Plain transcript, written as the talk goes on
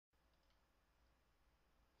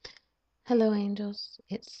Hello, angels.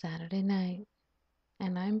 It's Saturday night,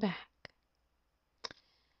 and I'm back.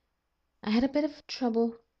 I had a bit of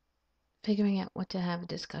trouble figuring out what to have a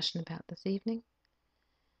discussion about this evening,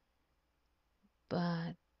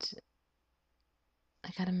 but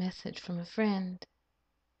I got a message from a friend,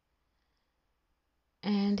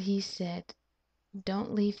 and he said,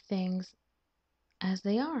 don't leave things as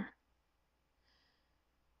they are.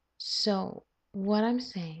 So, what I'm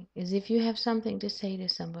saying is, if you have something to say to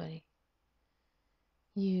somebody,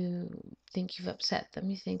 you think you've upset them,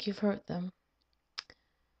 you think you've hurt them,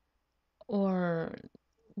 or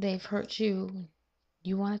they've hurt you,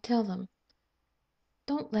 you want to tell them,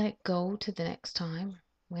 don't let it go to the next time,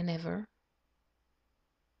 whenever.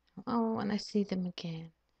 Oh, when I see them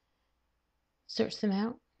again. Search them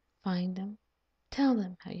out, find them, tell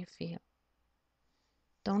them how you feel.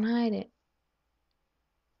 Don't hide it.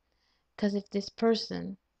 Because if this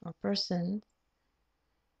person or persons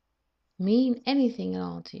mean anything at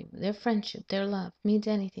all to you, their friendship, their love means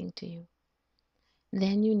anything to you,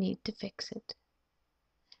 then you need to fix it.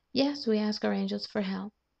 Yes, we ask our angels for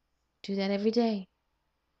help. Do that every day.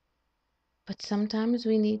 But sometimes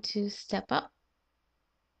we need to step up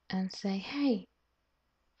and say, hey,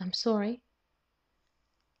 I'm sorry.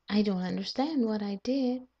 I don't understand what I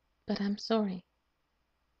did, but I'm sorry.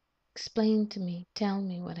 Explain to me, tell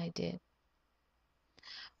me what I did.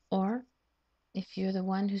 Or if you're the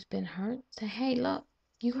one who's been hurt, say, hey, look,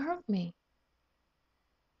 you hurt me.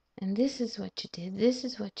 And this is what you did. This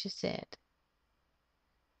is what you said.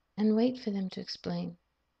 And wait for them to explain.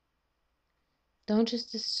 Don't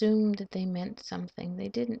just assume that they meant something they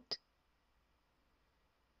didn't.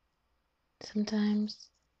 Sometimes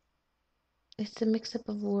it's a mix-up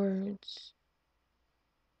of words,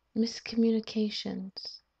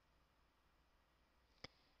 miscommunications.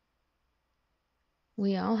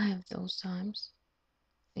 We all have those times.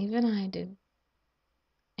 Even I do.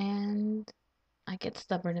 And I get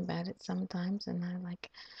stubborn about it sometimes. And I'm like,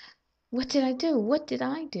 what did I do? What did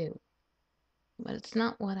I do? But it's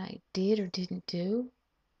not what I did or didn't do.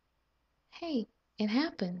 Hey, it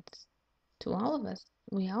happens to all of us.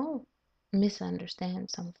 We all misunderstand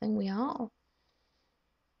something. We all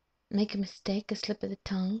make a mistake, a slip of the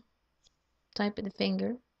tongue, type of the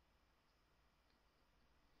finger.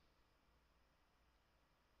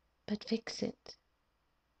 But fix it.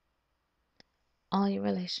 All your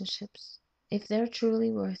relationships, if they're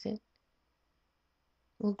truly worth it,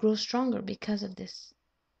 will grow stronger because of this.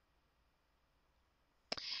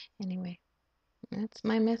 Anyway, that's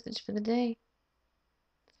my message for the day.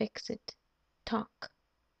 Fix it. Talk.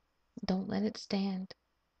 Don't let it stand.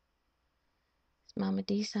 It's Mama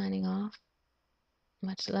D signing off.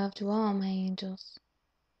 Much love to all my angels.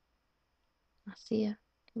 I'll see ya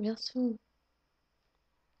real soon.